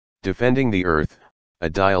Defending the Earth, a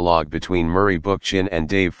dialogue between Murray Bookchin and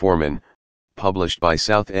Dave Foreman, published by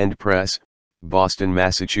South End Press, Boston,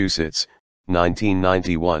 Massachusetts,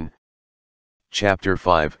 1991. Chapter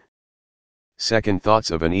 5. Second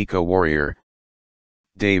Thoughts of an Eco-Warrior.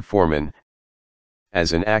 Dave Foreman.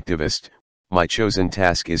 As an activist, my chosen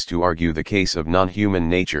task is to argue the case of non-human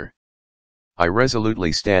nature. I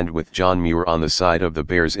resolutely stand with John Muir on the side of the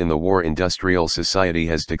bears in the war industrial society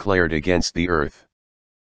has declared against the earth.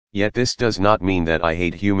 Yet this does not mean that I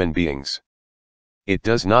hate human beings. It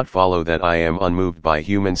does not follow that I am unmoved by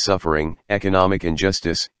human suffering, economic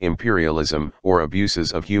injustice, imperialism, or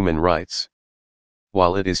abuses of human rights.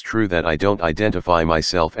 While it is true that I don't identify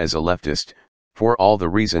myself as a leftist, for all the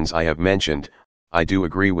reasons I have mentioned, I do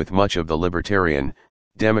agree with much of the libertarian,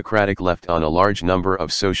 democratic left on a large number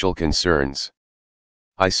of social concerns.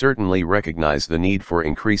 I certainly recognize the need for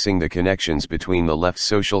increasing the connections between the left's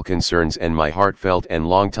social concerns and my heartfelt and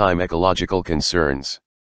long-time ecological concerns.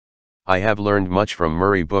 I have learned much from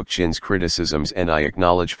Murray Bookchin's criticisms and I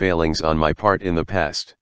acknowledge failings on my part in the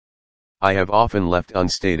past. I have often left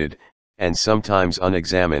unstated, and sometimes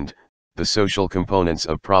unexamined, the social components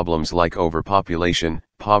of problems like overpopulation,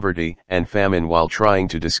 poverty, and famine while trying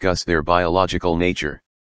to discuss their biological nature.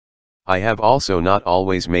 I have also not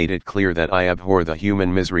always made it clear that I abhor the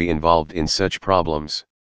human misery involved in such problems.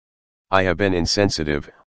 I have been insensitive,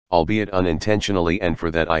 albeit unintentionally, and for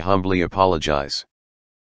that I humbly apologize.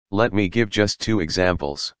 Let me give just two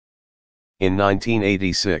examples. In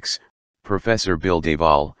 1986, Professor Bill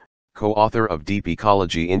Duvall, co-author of Deep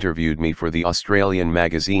Ecology, interviewed me for the Australian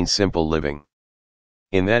magazine Simple Living.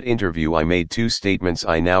 In that interview I made two statements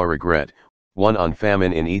I now regret, one on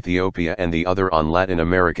famine in Ethiopia and the other on Latin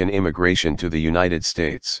American immigration to the United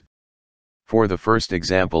States. For the first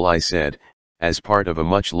example I said, as part of a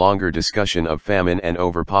much longer discussion of famine and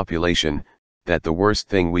overpopulation, that the worst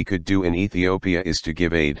thing we could do in Ethiopia is to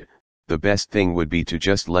give aid. The best thing would be to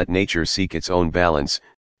just let nature seek its own balance,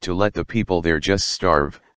 to let the people there just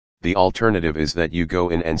starve. The alternative is that you go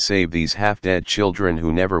in and save these half-dead children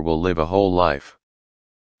who never will live a whole life.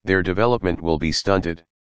 Their development will be stunted.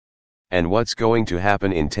 And what's going to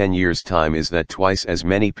happen in 10 years' time is that twice as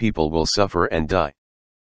many people will suffer and die.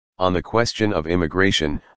 On the question of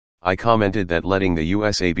immigration, I commented that letting the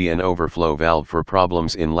USA be an overflow valve for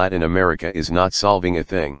problems in Latin America is not solving a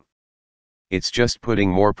thing. It's just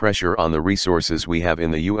putting more pressure on the resources we have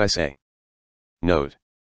in the USA. Note.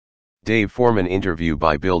 Dave Foreman interview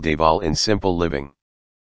by Bill Duvall in Simple Living.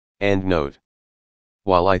 End note.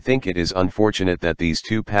 While I think it is unfortunate that these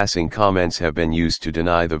two passing comments have been used to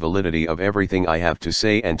deny the validity of everything I have to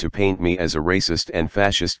say and to paint me as a racist and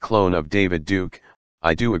fascist clone of David Duke,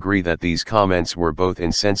 I do agree that these comments were both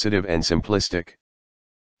insensitive and simplistic.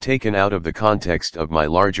 Taken out of the context of my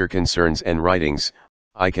larger concerns and writings,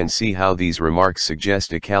 I can see how these remarks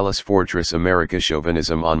suggest a callous Fortress America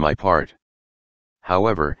chauvinism on my part.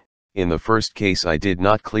 However, in the first case I did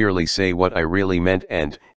not clearly say what I really meant,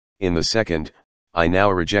 and, in the second, I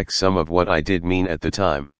now reject some of what I did mean at the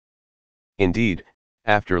time. Indeed,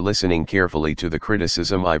 after listening carefully to the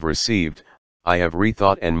criticism I've received, I have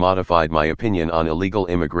rethought and modified my opinion on illegal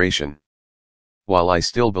immigration. While I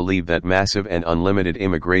still believe that massive and unlimited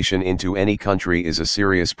immigration into any country is a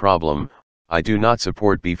serious problem, I do not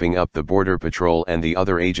support beefing up the Border Patrol and the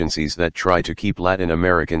other agencies that try to keep Latin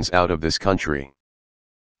Americans out of this country.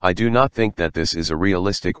 I do not think that this is a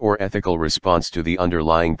realistic or ethical response to the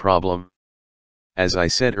underlying problem. As I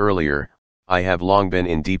said earlier, I have long been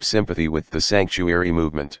in deep sympathy with the sanctuary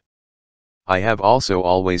movement. I have also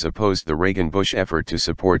always opposed the Reagan-Bush effort to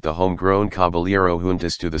support the homegrown Caballero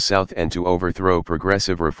juntas to the south and to overthrow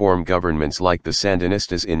progressive reform governments like the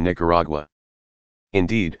Sandinistas in Nicaragua.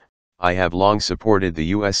 Indeed, I have long supported the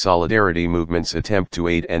U.S. Solidarity Movement's attempt to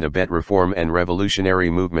aid and abet reform and revolutionary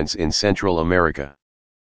movements in Central America.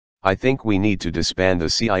 I think we need to disband the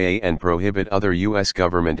CIA and prohibit other U.S.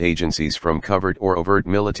 government agencies from covert or overt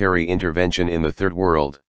military intervention in the Third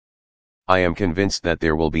World. I am convinced that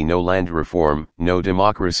there will be no land reform, no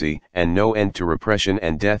democracy, and no end to repression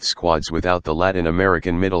and death squads without the Latin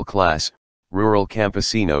American middle class, rural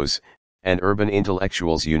campesinos, and urban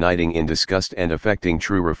intellectuals uniting in disgust and effecting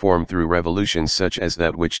true reform through revolutions such as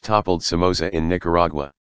that which toppled Somoza in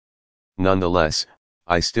Nicaragua. Nonetheless,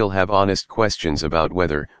 I still have honest questions about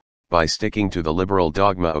whether, by sticking to the liberal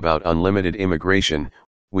dogma about unlimited immigration,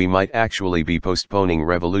 we might actually be postponing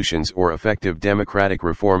revolutions or effective democratic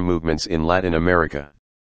reform movements in Latin America.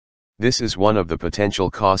 This is one of the potential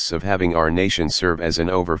costs of having our nation serve as an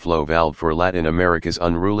overflow valve for Latin America's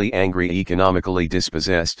unruly, angry, economically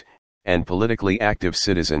dispossessed, and politically active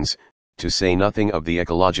citizens, to say nothing of the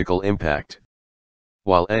ecological impact.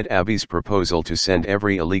 While Ed Abiy's proposal to send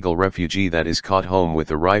every illegal refugee that is caught home with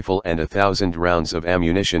a rifle and 1,000 rounds of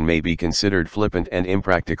ammunition may be considered flippant and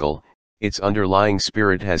impractical, its underlying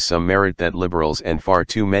spirit has some merit that liberals and far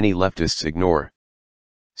too many leftists ignore.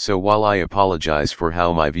 So while I apologize for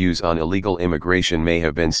how my views on illegal immigration may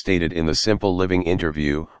have been stated in the Simple Living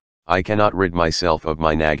interview, I cannot rid myself of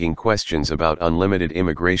my nagging questions about unlimited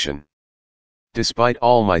immigration. Despite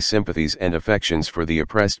all my sympathies and affections for the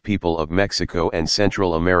oppressed people of Mexico and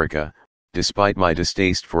Central America, despite my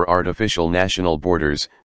distaste for artificial national borders,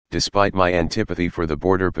 despite my antipathy for the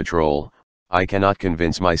Border Patrol, I cannot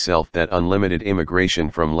convince myself that unlimited immigration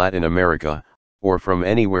from Latin America, or from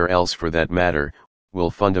anywhere else for that matter, will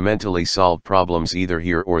fundamentally solve problems either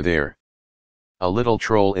here or there. A little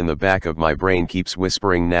troll in the back of my brain keeps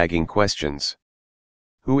whispering nagging questions.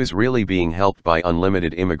 Who is really being helped by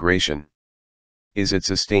unlimited immigration? Is it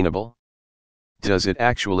sustainable? Does it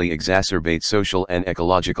actually exacerbate social and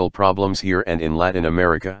ecological problems here and in Latin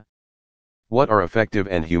America? What are effective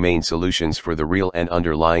and humane solutions for the real and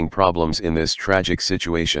underlying problems in this tragic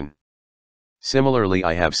situation? Similarly,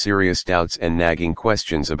 I have serious doubts and nagging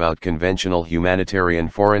questions about conventional humanitarian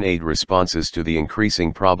foreign aid responses to the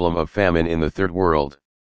increasing problem of famine in the Third World.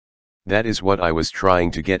 That is what I was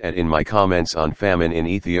trying to get at in my comments on famine in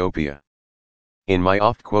Ethiopia. In my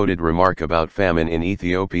oft-quoted remark about famine in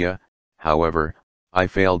Ethiopia, however, I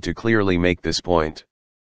failed to clearly make this point.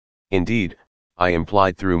 Indeed, I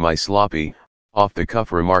implied through my sloppy,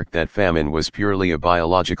 off-the-cuff remark that famine was purely a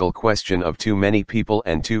biological question of too many people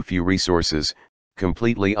and too few resources,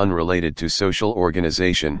 completely unrelated to social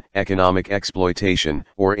organization, economic exploitation,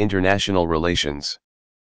 or international relations.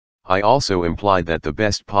 I also implied that the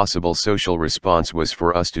best possible social response was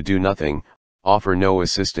for us to do nothing, offer no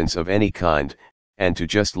assistance of any kind, and to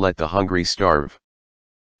just let the hungry starve.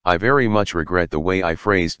 I very much regret the way I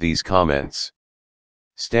phrased these comments.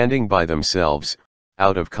 Standing by themselves,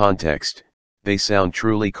 out of context, they sound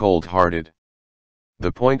truly cold-hearted.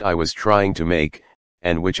 The point I was trying to make,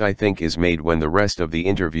 and which I think is made when the rest of the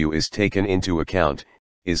interview is taken into account,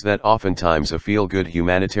 is that oftentimes a feel-good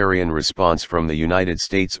humanitarian response from the United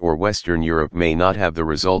States or Western Europe may not have the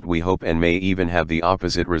result we hope and may even have the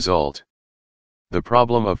opposite result. The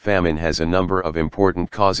problem of famine has a number of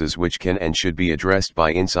important causes which can and should be addressed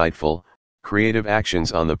by insightful, creative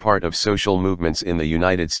actions on the part of social movements in the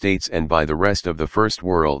United States and by the rest of the First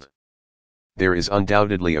World. There is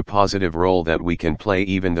undoubtedly a positive role that we can play,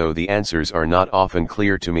 even though the answers are not often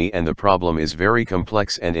clear to me and the problem is very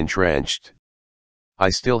complex and entrenched. I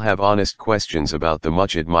still have honest questions about the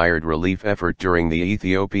much admired relief effort during the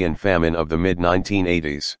Ethiopian famine of the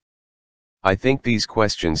mid-1980s. I think these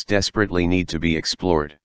questions desperately need to be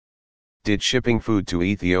explored. Did shipping food to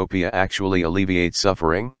Ethiopia actually alleviate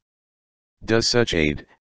suffering? Does such aid,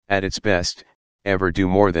 at its best, ever do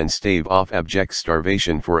more than stave off abject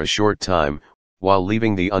starvation for a short time, while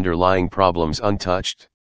leaving the underlying problems untouched?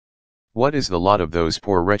 What is the lot of those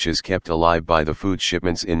poor wretches kept alive by the food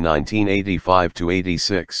shipments in 1985 to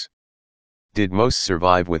 86? Did most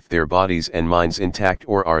survive with their bodies and minds intact,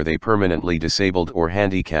 or are they permanently disabled or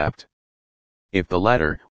handicapped? If the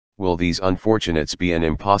latter, will these unfortunates be an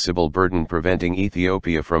impossible burden preventing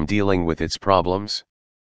Ethiopia from dealing with its problems?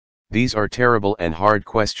 These are terrible and hard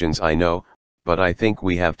questions, I know, but I think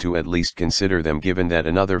we have to at least consider them, given that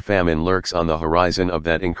another famine lurks on the horizon of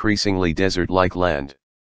that increasingly desert-like land.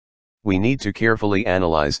 We need to carefully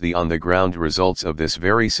analyze the on-the-ground results of this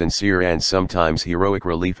very sincere and sometimes heroic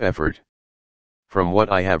relief effort. From what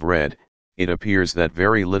I have read, it appears that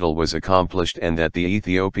very little was accomplished and that the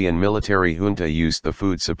Ethiopian military junta used the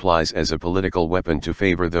food supplies as a political weapon to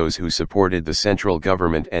favor those who supported the central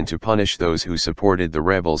government and to punish those who supported the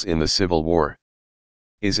rebels in the civil war.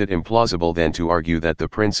 Is it implausible then to argue that the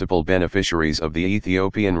principal beneficiaries of the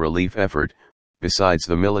Ethiopian relief effort, besides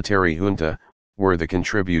the military junta, were the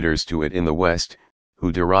contributors to it in the West,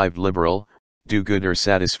 who derived liberal, do-gooder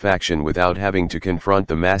satisfaction without having to confront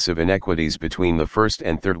the massive inequities between the First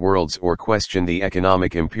and Third Worlds or question the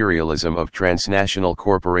economic imperialism of transnational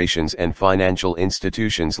corporations and financial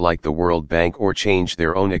institutions like the World Bank, or change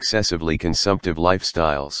their own excessively consumptive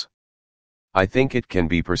lifestyles? I think it can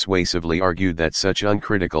be persuasively argued that such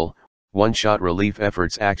uncritical, one-shot relief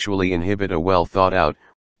efforts actually inhibit a well-thought-out,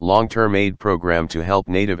 long-term aid program to help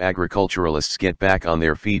native agriculturalists get back on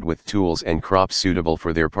their feet with tools and crops suitable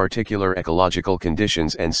for their particular ecological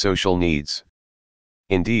conditions and social needs.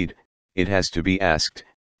 Indeed, it has to be asked,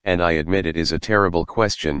 and I admit it is a terrible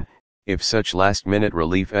question, if such last-minute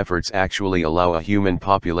relief efforts actually allow a human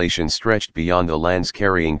population stretched beyond the land's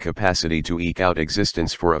carrying capacity to eke out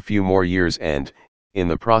existence for a few more years and, In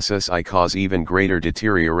the process I cause even greater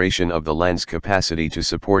deterioration of the land's capacity to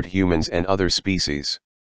support humans and other species.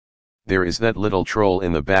 There is that little troll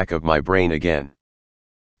in the back of my brain again.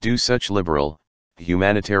 Do such liberal,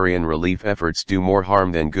 humanitarian relief efforts do more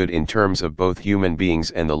harm than good in terms of both human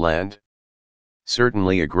beings and the land?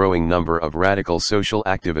 Certainly a growing number of radical social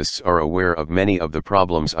activists are aware of many of the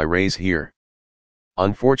problems I raise here.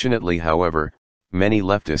 Unfortunately, however, many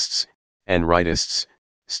leftists, and rightists,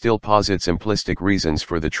 still posit simplistic reasons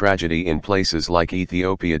for the tragedy in places like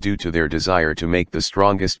Ethiopia due to their desire to make the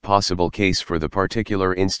strongest possible case for the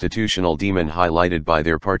particular institutional demon highlighted by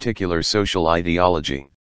their particular social ideology.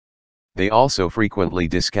 They also frequently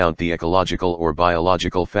discount the ecological or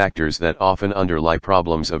biological factors that often underlie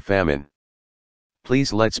problems of famine.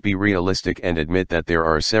 Please let's be realistic and admit that there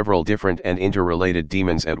are several different and interrelated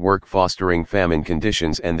demons at work fostering famine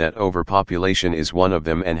conditions, and that overpopulation is one of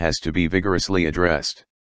them and has to be vigorously addressed.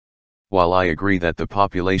 While I agree that the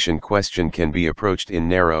population question can be approached in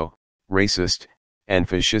narrow, racist, and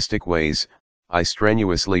fascistic ways, I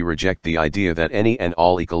strenuously reject the idea that any and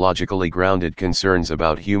all ecologically grounded concerns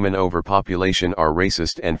about human overpopulation are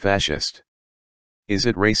racist and fascist. Is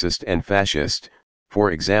it racist and fascist,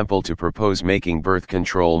 for example, to propose making birth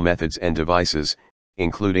control methods and devices,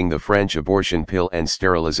 including the French abortion pill and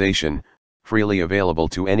sterilization, freely available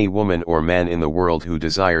to any woman or man in the world who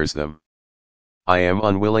desires them? I am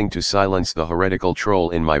unwilling to silence the heretical troll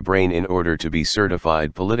in my brain in order to be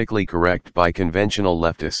certified politically correct by conventional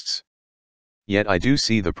leftists. Yet I do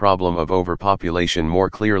see the problem of overpopulation more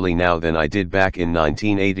clearly now than I did back in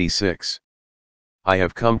 1986. I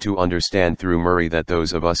have come to understand through Murray that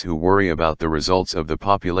those of us who worry about the results of the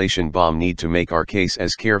population bomb need to make our case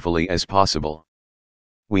as carefully as possible.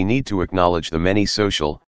 We need to acknowledge the many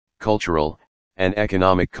social, cultural, and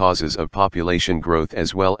economic causes of population growth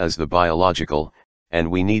as well as the biological, and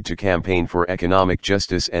we need to campaign for economic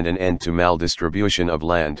justice and an end to maldistribution of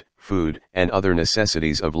land, food, and other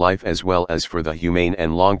necessities of life, as well as for the humane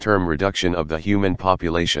and long-term reduction of the human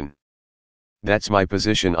population. That's my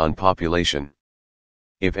position on population.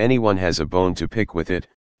 If anyone has a bone to pick with it,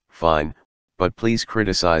 fine, but please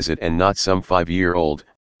criticize it and not some 5-year-old,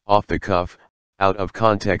 off-the-cuff,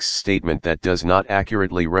 out-of-context statement that does not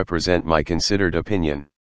accurately represent my considered opinion.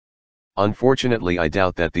 Unfortunately, I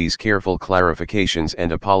doubt that these careful clarifications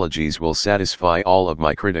and apologies will satisfy all of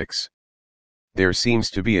my critics. There seems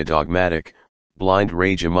to be a dogmatic, blind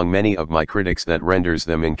rage among many of my critics that renders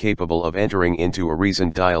them incapable of entering into a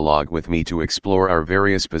reasoned dialogue with me to explore our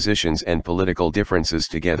various positions and political differences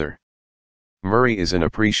together. Murray is an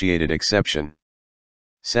appreciated exception.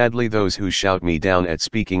 Sadly, those who shout me down at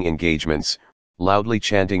speaking engagements, loudly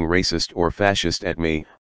chanting racist or fascist at me,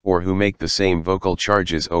 or who make the same vocal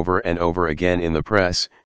charges over and over again in the press,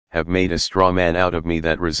 have made a straw man out of me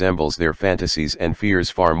that resembles their fantasies and fears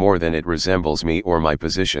far more than it resembles me or my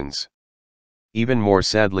positions. Even more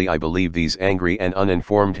sadly, I believe these angry and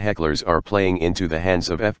uninformed hecklers are playing into the hands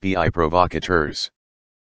of FBI provocateurs.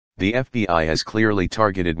 The FBI has clearly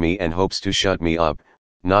targeted me and hopes to shut me up,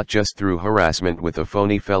 not just through harassment with a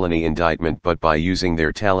phony felony indictment, but by using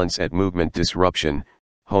their talents at movement disruption,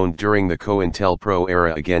 honed during the COINTELPRO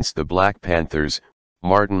era against the Black Panthers,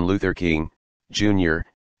 Martin Luther King, Jr.,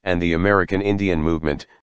 and the American Indian movement,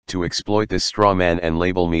 to exploit this straw man and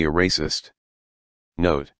label me a racist.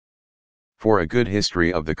 Note: for a good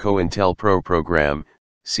history of the COINTELPRO program,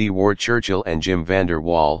 see Ward Churchill and Jim Vander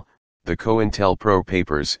Wall, The COINTELPRO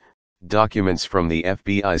Papers, Documents from the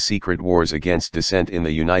FBI Secret Wars Against Dissent in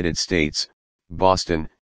the United States, Boston,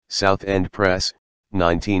 South End Press,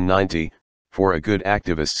 1990. For a good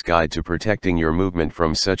activist's guide to protecting your movement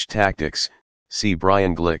from such tactics, see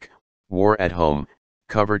Brian Glick, War at Home,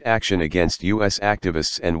 Covert Action Against U.S.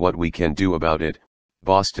 Activists and What We Can Do About It,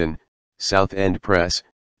 Boston, South End Press,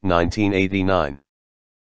 1989.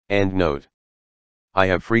 End note. I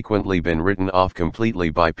have frequently been written off completely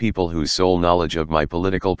by people whose sole knowledge of my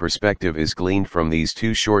political perspective is gleaned from these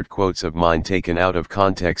two short quotes of mine taken out of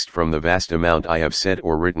context from the vast amount I have said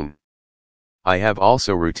or written. I have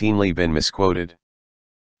also routinely been misquoted.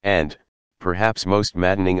 And, perhaps most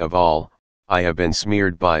maddening of all, I have been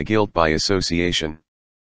smeared by guilt by association.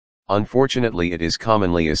 Unfortunately, it is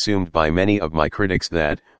commonly assumed by many of my critics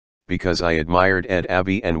that, because I admired Ed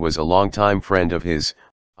Abbey and was a longtime friend of his,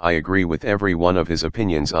 I agree with every one of his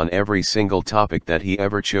opinions on every single topic that he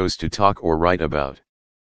ever chose to talk or write about.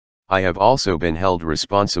 I have also been held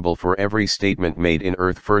responsible for every statement made in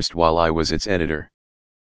Earth First while I was its editor.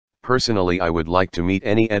 Personally, I would like to meet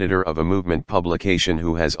any editor of a movement publication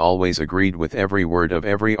who has always agreed with every word of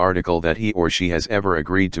every article that he or she has ever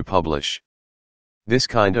agreed to publish. This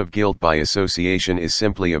kind of guilt by association is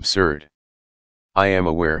simply absurd. I am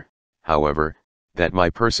aware, however, that my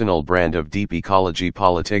personal brand of deep ecology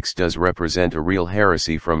politics does represent a real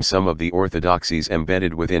heresy from some of the orthodoxies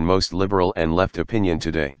embedded within most liberal and left opinion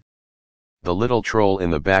today. The little troll in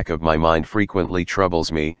the back of my mind frequently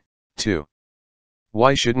troubles me, too.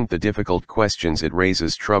 Why shouldn't the difficult questions it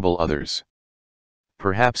raises trouble others?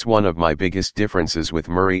 Perhaps one of my biggest differences with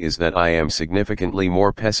Murray is that I am significantly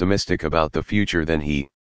more pessimistic about the future than he.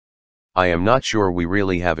 I am not sure we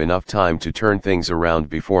really have enough time to turn things around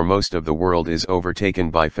before most of the world is overtaken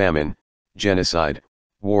by famine, genocide,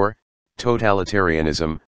 war,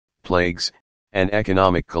 totalitarianism, plagues, and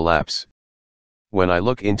economic collapse. When I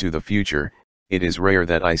look into the future, it is rare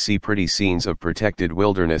that I see pretty scenes of protected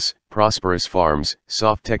wilderness, prosperous farms,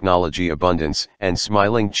 soft technology abundance, and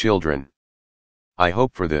smiling children. I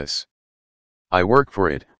hope for this. I work for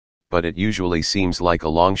it, but it usually seems like a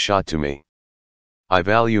long shot to me. I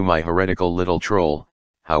value my heretical little troll,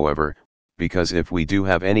 however, because if we do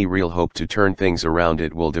have any real hope to turn things around,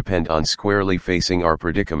 it will depend on squarely facing our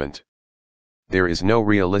predicament. There is no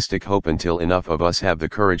realistic hope until enough of us have the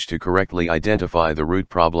courage to correctly identify the root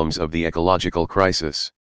problems of the ecological crisis.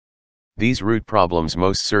 These root problems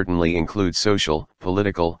most certainly include social,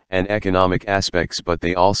 political, and economic aspects, but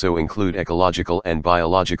they also include ecological and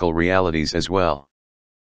biological realities as well.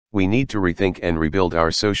 We need to rethink and rebuild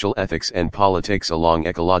our social ethics and politics along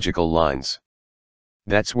ecological lines.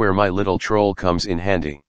 That's where my little troll comes in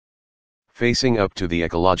handy. Facing up to the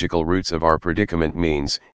ecological roots of our predicament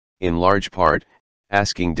means, in large part,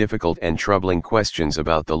 asking difficult and troubling questions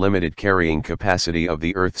about the limited carrying capacity of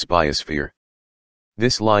the Earth's biosphere.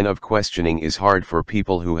 This line of questioning is hard for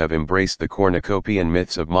people who have embraced the cornucopian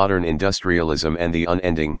myths of modern industrialism and the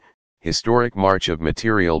unending, historic march of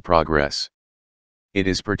material progress. It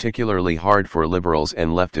is particularly hard for liberals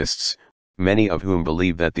and leftists, many of whom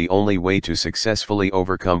believe that the only way to successfully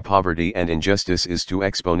overcome poverty and injustice is to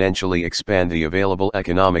exponentially expand the available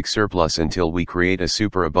economic surplus until we create a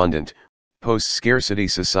superabundant, post-scarcity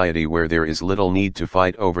society where there is little need to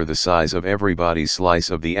fight over the size of everybody's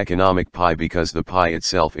slice of the economic pie because the pie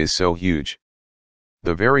itself is so huge.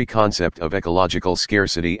 The very concept of ecological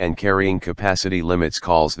scarcity and carrying capacity limits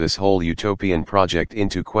calls this whole utopian project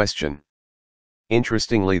into question.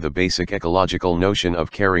 Interestingly, the basic ecological notion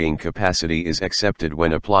of carrying capacity is accepted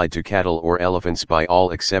when applied to cattle or elephants by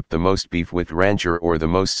all except the most beef-whipped rancher or the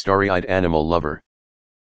most starry-eyed animal lover.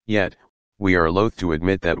 Yet, we are loath to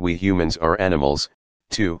admit that we humans are animals,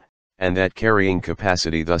 too, and that carrying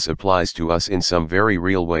capacity thus applies to us in some very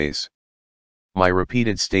real ways. My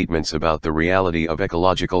repeated statements about the reality of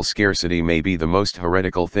ecological scarcity may be the most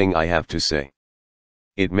heretical thing I have to say.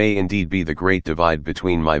 It may indeed be the great divide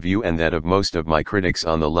between my view and that of most of my critics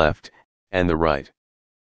on the left, and the right.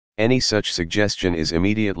 Any such suggestion is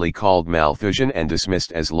immediately called Malthusian and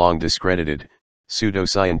dismissed as long discredited,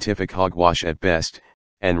 pseudoscientific hogwash at best,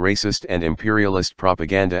 and racist and imperialist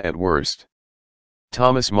propaganda at worst.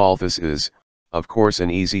 Thomas Malthus is, of course,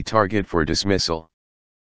 an easy target for dismissal.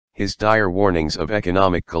 His dire warnings of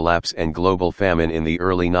economic collapse and global famine in the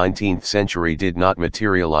early 19th century did not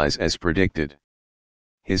materialize as predicted.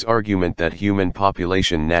 His argument that human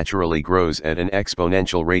population naturally grows at an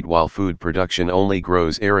exponential rate while food production only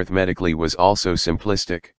grows arithmetically was also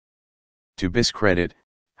simplistic. To his credit,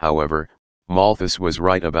 however, Malthus was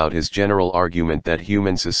right about his general argument that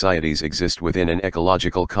human societies exist within an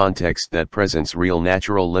ecological context that presents real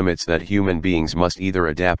natural limits that human beings must either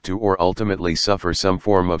adapt to or ultimately suffer some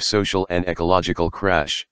form of social and ecological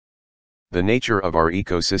crash. The nature of our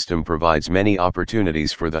ecosystem provides many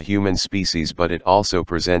opportunities for the human species, but it also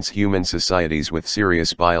presents human societies with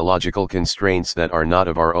serious biological constraints that are not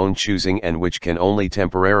of our own choosing and which can only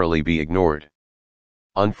temporarily be ignored.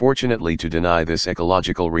 Unfortunately, to deny this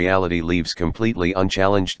ecological reality leaves completely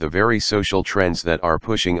unchallenged the very social trends that are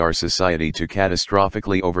pushing our society to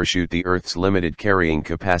catastrophically overshoot the Earth's limited carrying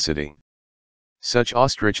capacity. Such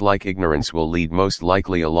ostrich-like ignorance will lead most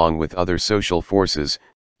likely, along with other social forces,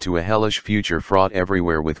 to a hellish future fraught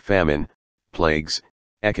everywhere with famine, plagues,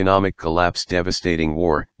 economic collapse, devastating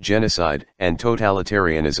war, genocide, and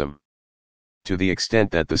totalitarianism. To the extent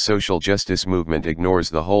that the social justice movement ignores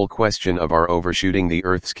the whole question of our overshooting the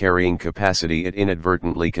Earth's carrying capacity, it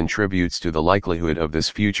inadvertently contributes to the likelihood of this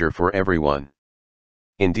future for everyone.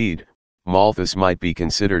 Indeed, Malthus might be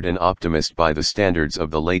considered an optimist by the standards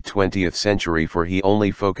of the late 20th century, for he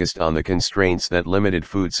only focused on the constraints that limited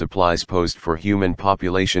food supplies posed for human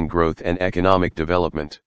population growth and economic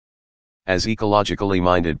development. As ecologically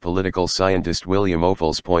minded political scientist William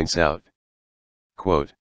Ophuls points out,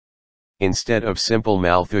 quote, "Instead of simple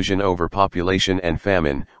Malthusian overpopulation and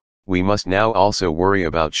famine, We must now also worry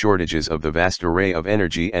about shortages of the vast array of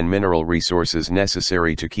energy and mineral resources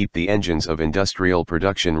necessary to keep the engines of industrial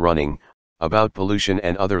production running, about pollution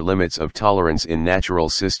and other limits of tolerance in natural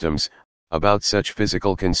systems, about such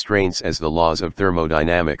physical constraints as the laws of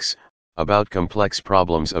thermodynamics, about complex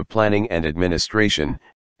problems of planning and administration,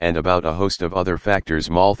 and about a host of other factors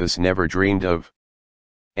Malthus never dreamed of.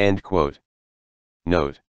 End quote.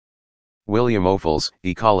 Note. William Ophuls,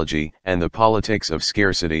 Ecology and the Politics of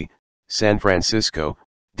Scarcity, San Francisco,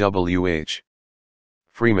 W.H.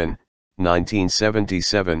 Freeman,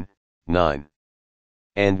 1977, 9.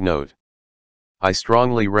 End note. I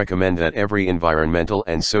strongly recommend that every environmental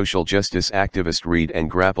and social justice activist read and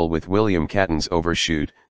grapple with William Catton's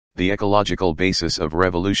Overshoot, The Ecological Basis of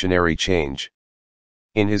Revolutionary Change.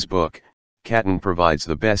 In his book, Catton provides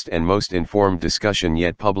the best and most informed discussion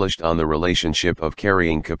yet published on the relationship of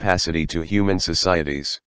carrying capacity to human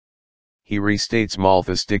societies. He restates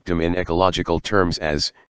Malthus' dictum in ecological terms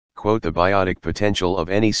as, quote, the biotic potential of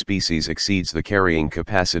any species exceeds the carrying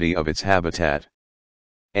capacity of its habitat.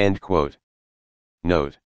 End quote.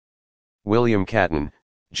 Note. William Catton,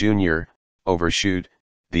 Jr., Overshoot,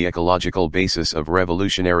 The Ecological Basis of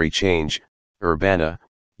Revolutionary Change, Urbana,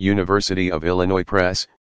 University of Illinois Press,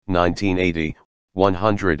 1980,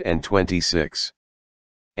 126.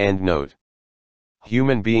 End note.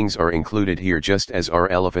 Human beings are included here just as are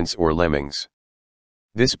elephants or lemmings.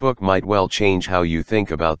 This book might well change how you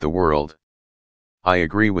think about the world. I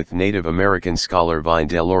agree with Native American scholar Vine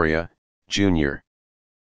Deloria, Jr.,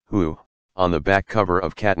 who, on the back cover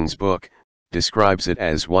of Catton's book, describes it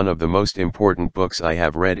as one of the most important books I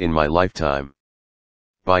have read in my lifetime.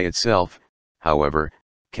 By itself, however,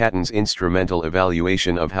 Catton's instrumental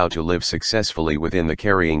evaluation of how to live successfully within the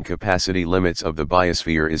carrying capacity limits of the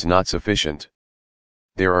biosphere is not sufficient.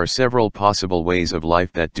 There are several possible ways of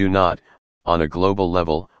life that do not, on a global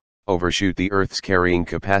level, overshoot the Earth's carrying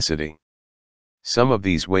capacity. Some of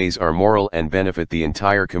these ways are moral and benefit the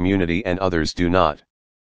entire community and others do not.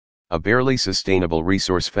 A barely sustainable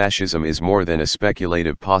resource fascism is more than a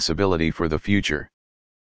speculative possibility for the future.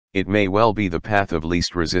 It may well be the path of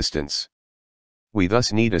least resistance. We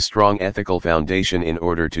thus need a strong ethical foundation in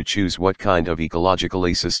order to choose what kind of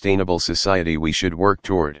ecologically sustainable society we should work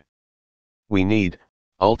toward. We need,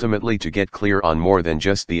 ultimately, to get clear on more than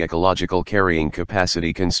just the ecological carrying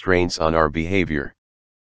capacity constraints on our behavior.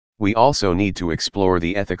 We also need to explore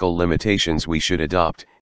the ethical limitations we should adopt,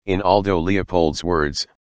 in Aldo Leopold's words,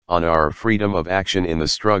 on our freedom of action in the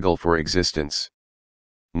struggle for existence.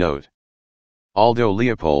 Note. Aldo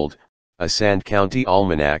Leopold, A Sand County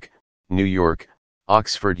Almanac, New York,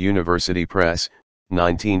 Oxford University Press,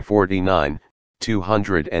 1949,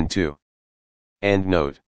 202. End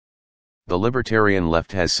note. The libertarian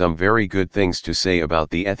left has some very good things to say about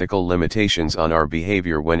the ethical limitations on our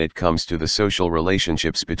behavior when it comes to the social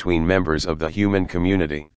relationships between members of the human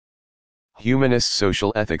community. Humanist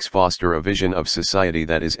social ethics foster a vision of society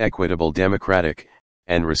that is equitable, democratic,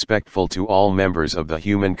 and respectful to all members of the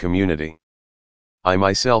human community. I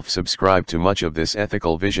myself subscribe to much of this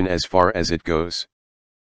ethical vision as far as it goes.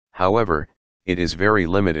 However, it is very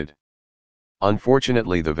limited.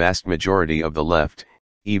 Unfortunately, the vast majority of the left,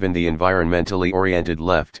 even the environmentally oriented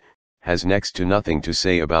left, has next to nothing to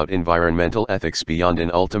say about environmental ethics beyond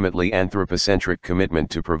an ultimately anthropocentric commitment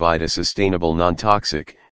to provide a sustainable,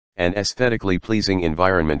 non-toxic, and aesthetically pleasing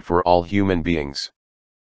environment for all human beings.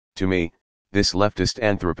 To me, this leftist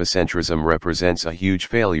anthropocentrism represents a huge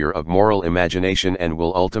failure of moral imagination and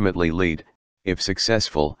will ultimately lead, if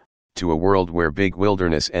successful, to a world where big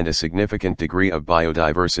wilderness and a significant degree of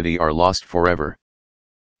biodiversity are lost forever.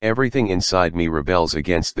 Everything inside me rebels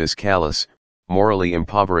against this callous, morally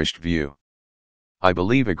impoverished view. I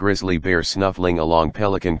believe a grizzly bear snuffling along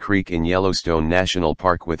Pelican Creek in Yellowstone National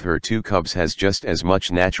Park with her 2 cubs has just as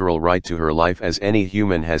much natural right to her life as any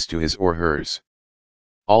human has to his or hers.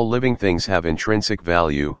 All living things have intrinsic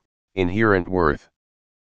value, inherent worth.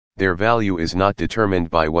 Their value is not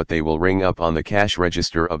determined by what they will ring up on the cash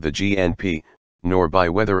register of the GNP, nor by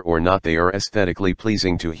whether or not they are aesthetically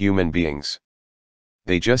pleasing to human beings.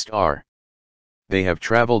 They just are. They have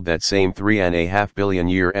traveled that same 3.5 billion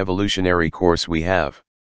year evolutionary course we have.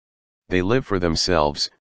 They live for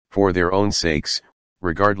themselves, for their own sakes,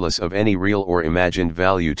 regardless of any real or imagined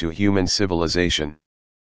value to human civilization.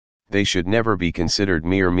 They should never be considered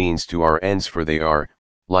mere means to our ends, for they are,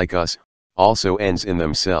 like us, also ends in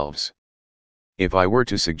themselves. If I were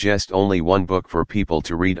to suggest only one book for people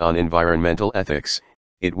to read on environmental ethics,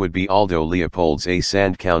 it would be Aldo Leopold's A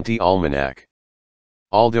Sand County Almanac.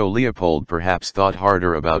 Aldo Leopold perhaps thought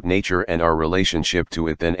harder about nature and our relationship to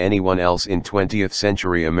it than anyone else in 20th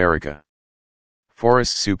century America.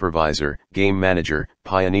 Forest supervisor, game manager,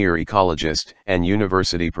 pioneer ecologist, and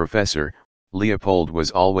university professor, Leopold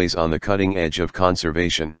was always on the cutting edge of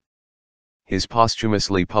conservation. His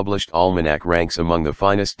posthumously published almanac ranks among the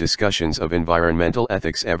finest discussions of environmental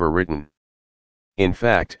ethics ever written. In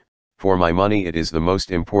fact, for my money it is the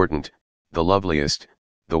most important, the loveliest,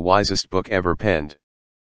 the wisest book ever penned.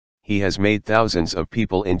 He has made thousands of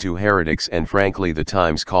people into heretics, and frankly the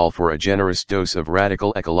times call for a generous dose of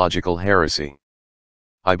radical ecological heresy.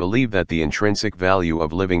 I believe that the intrinsic value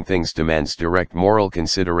of living things demands direct moral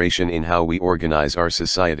consideration in how we organize our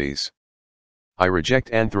societies. I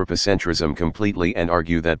reject anthropocentrism completely and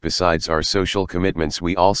argue that besides our social commitments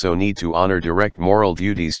we also need to honor direct moral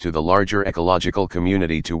duties to the larger ecological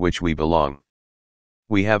community to which we belong.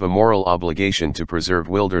 We have a moral obligation to preserve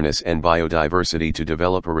wilderness and biodiversity, to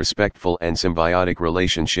develop a respectful and symbiotic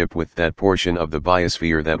relationship with that portion of the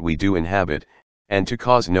biosphere that we do inhabit, and to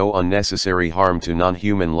cause no unnecessary harm to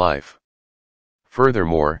non-human life.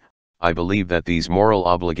 Furthermore, I believe that these moral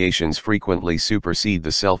obligations frequently supersede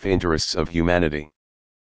the self-interests of humanity.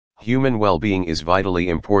 Human well-being is vitally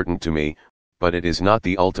important to me, but it is not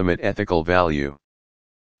the ultimate ethical value.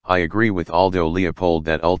 I agree with Aldo Leopold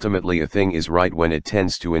that ultimately a thing is right when it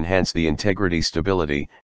tends to enhance the integrity, stability,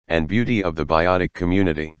 and beauty of the biotic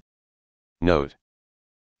community. Note: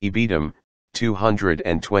 Ibidem,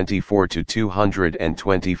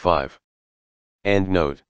 224-225. End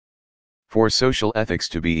note. For social ethics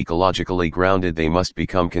to be ecologically grounded, they must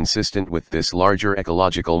become consistent with this larger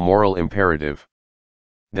ecological moral imperative.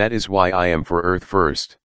 That is why I am for Earth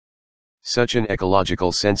First. Such an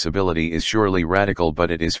ecological sensibility is surely radical,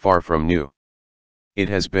 but it is far from new. It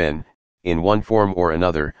has been, in one form or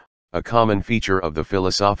another, a common feature of the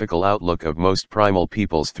philosophical outlook of most primal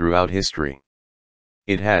peoples throughout history.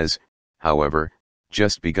 It has, however,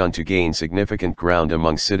 just begun to gain significant ground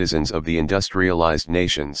among citizens of the industrialized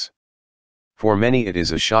nations. For many it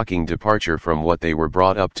is a shocking departure from what they were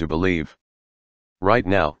brought up to believe. Right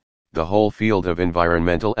now, the whole field of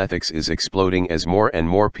environmental ethics is exploding as more and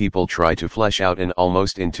more people try to flesh out an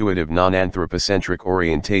almost intuitive non-anthropocentric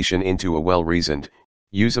orientation into a well-reasoned,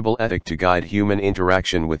 usable ethic to guide human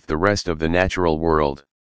interaction with the rest of the natural world.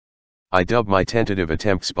 I dub my tentative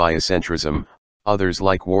attempts biocentrism. Others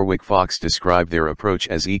like Warwick Fox describe their approach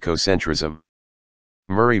as ecocentrism.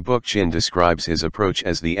 Murray Bookchin describes his approach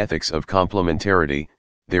as the ethics of complementarity.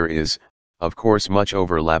 There is, of course, much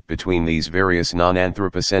overlap between these various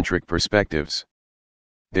non-anthropocentric perspectives.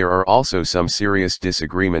 There are also some serious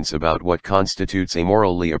disagreements about what constitutes a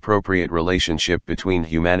morally appropriate relationship between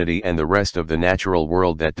humanity and the rest of the natural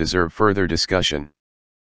world that deserve further discussion.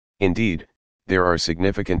 Indeed, there are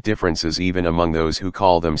significant differences even among those who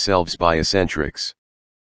call themselves biocentrics.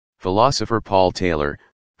 Philosopher Paul Taylor,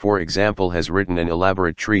 for example, has written an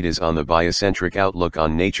elaborate treatise on the biocentric outlook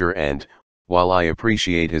on nature, and, while I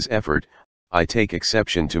appreciate his effort, I take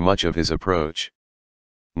exception to much of his approach.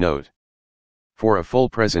 Note: for a full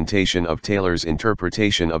presentation of Taylor's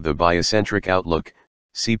interpretation of the biocentric outlook,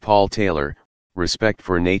 see Paul Taylor, Respect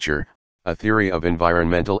for Nature, A Theory of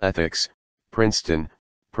Environmental Ethics, Princeton,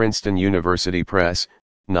 Princeton University Press,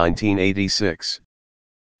 1986.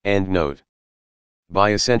 End note.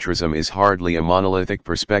 Biocentrism is hardly a monolithic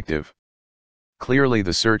perspective. Clearly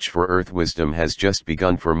the search for Earth wisdom has just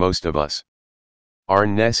begun for most of us.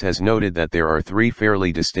 Arne Ness has noted that there are three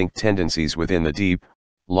fairly distinct tendencies within the deep,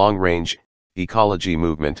 long-range, ecology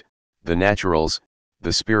movement: the naturals,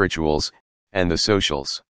 the spirituals, and the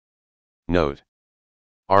socials. Note: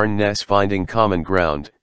 Arne Ness, Finding Common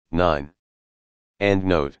Ground, 9. End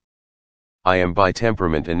note. I am by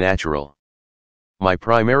temperament a natural. My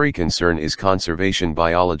primary concern is conservation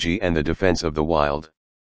biology and the defense of the wild.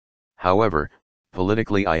 However,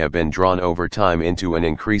 politically I have been drawn over time into an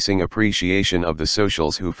increasing appreciation of the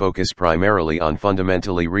socials, who focus primarily on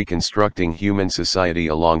fundamentally reconstructing human society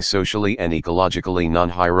along socially and ecologically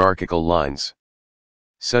non-hierarchical lines.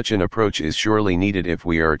 Such an approach is surely needed if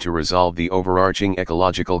we are to resolve the overarching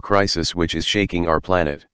ecological crisis which is shaking our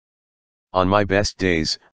planet. On my best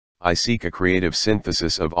days, I seek a creative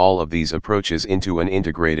synthesis of all of these approaches into an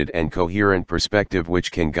integrated and coherent perspective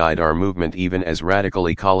which can guide our movement even as radical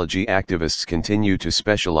ecology activists continue to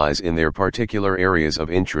specialize in their particular areas of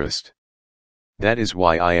interest. That is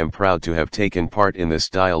why I am proud to have taken part in this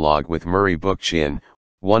dialogue with Murray Bookchin,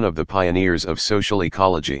 one of the pioneers of social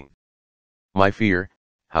ecology. My fear,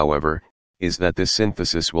 however, is that this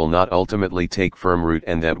synthesis will not ultimately take firm root,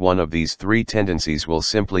 and that one of these three tendencies will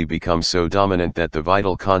simply become so dominant that the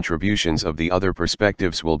vital contributions of the other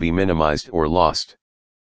perspectives will be minimized or lost.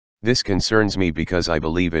 This concerns me because I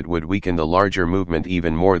believe it would weaken the larger movement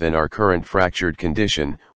even more than our current fractured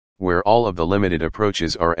condition, where all of the limited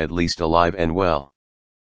approaches are at least alive and well.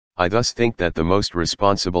 I thus think that the most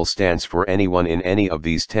responsible stance for anyone in any of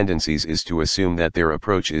these tendencies is to assume that their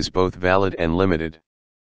approach is both valid and limited.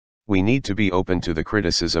 We need to be open to the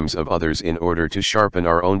criticisms of others in order to sharpen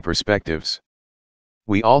our own perspectives.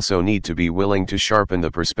 We also need to be willing to sharpen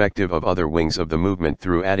the perspective of other wings of the movement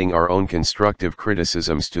through adding our own constructive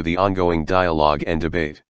criticisms to the ongoing dialogue and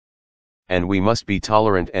debate. And we must be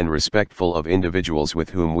tolerant and respectful of individuals with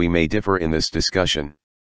whom we may differ in this discussion.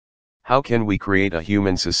 How can we create a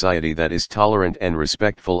human society that is tolerant and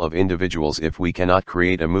respectful of individuals if we cannot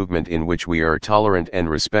create a movement in which we are tolerant and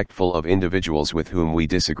respectful of individuals with whom we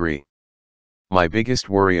disagree? My biggest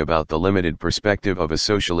worry about the limited perspective of a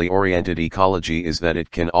socially oriented ecology is that it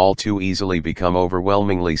can all too easily become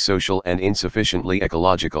overwhelmingly social and insufficiently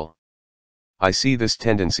ecological. I see this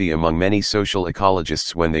tendency among many social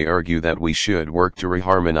ecologists when they argue that we should work to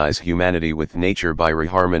reharmonize humanity with nature by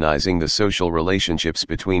reharmonizing the social relationships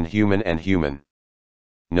between human and human.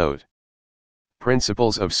 Note: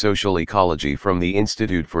 Principles of Social Ecology from the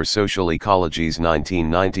Institute for Social Ecology's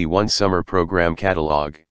 1991 Summer Program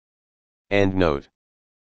Catalog. End note.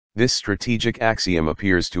 This strategic axiom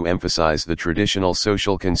appears to emphasize the traditional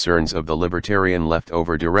social concerns of the libertarian left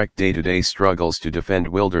over direct day-to-day struggles to defend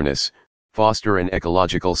wilderness, foster an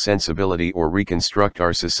ecological sensibility, or reconstruct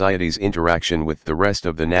our society's interaction with the rest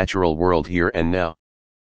of the natural world here and now.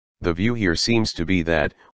 The view here seems to be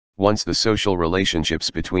that, once the social relationships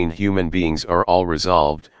between human beings are all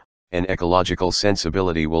resolved, an ecological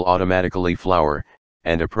sensibility will automatically flower,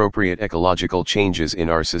 and appropriate ecological changes in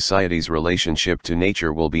our society's relationship to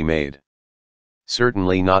nature will be made.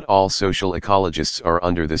 Certainly not all social ecologists are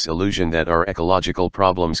under this illusion that our ecological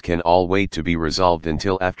problems can all wait to be resolved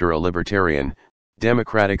until after a libertarian,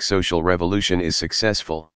 democratic social revolution is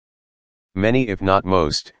successful. Many, if not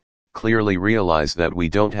most, clearly realize that we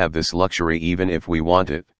don't have this luxury even if we want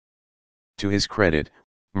it. To his credit,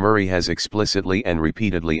 Murray has explicitly and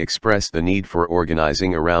repeatedly expressed the need for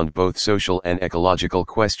organizing around both social and ecological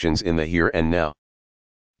questions in the here and now.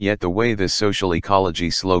 Yet the way this social ecology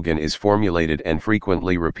slogan is formulated and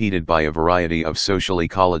frequently repeated by a variety of social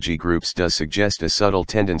ecology groups does suggest a subtle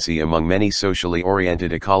tendency among many socially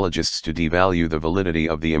oriented ecologists to devalue the validity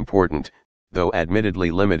of the important, though admittedly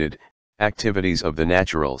limited, activities of the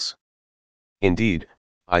naturals. Indeed,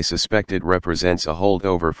 I suspect it represents a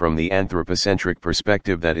holdover from the anthropocentric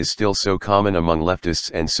perspective that is still so common among leftists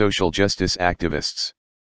and social justice activists.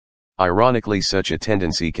 Ironically, such a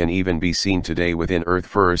tendency can even be seen today within Earth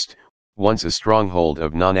First, once a stronghold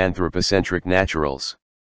of non-anthropocentric naturals.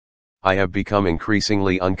 I have become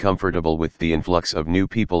increasingly uncomfortable with the influx of new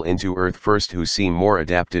people into Earth First who seem more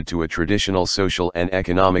adapted to a traditional social and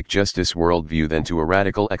economic justice worldview than to a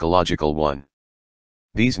radical ecological one.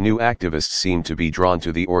 These new activists seem to be drawn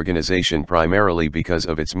to the organization primarily because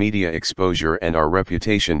of its media exposure and our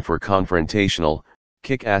reputation for confrontational,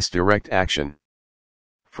 kick-ass direct action.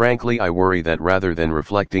 Frankly, I worry that rather than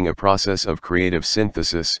reflecting a process of creative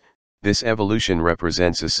synthesis, this evolution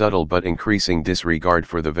represents a subtle but increasing disregard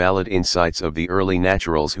for the valid insights of the early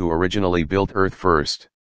naturals who originally built Earth First.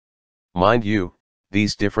 Mind you,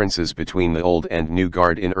 these differences between the old and new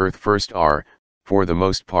guard in Earth First are, for the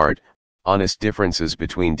most part, honest differences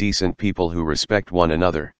between decent people who respect one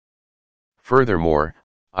another. Furthermore,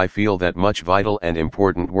 I feel that much vital and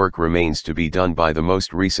important work remains to be done by the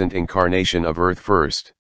most recent incarnation of Earth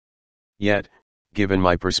First. Yet, given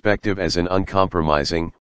my perspective as an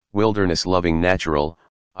uncompromising, wilderness-loving natural,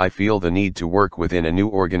 I feel the need to work within a new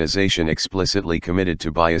organization explicitly committed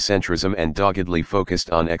to biocentrism and doggedly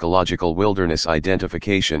focused on ecological wilderness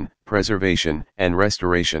identification, preservation, and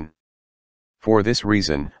restoration. For this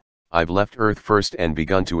reason, I've left Earth First and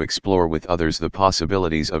begun to explore with others the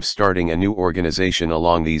possibilities of starting a new organization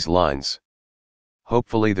along these lines.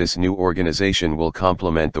 Hopefully this new organization will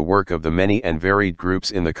complement the work of the many and varied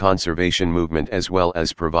groups in the conservation movement as well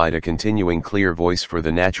as provide a continuing clear voice for the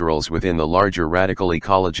naturals within the larger radical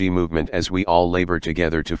ecology movement as we all labor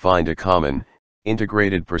together to find a common,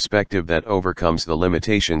 integrated perspective that overcomes the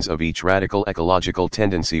limitations of each radical ecological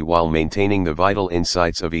tendency while maintaining the vital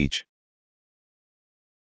insights of each.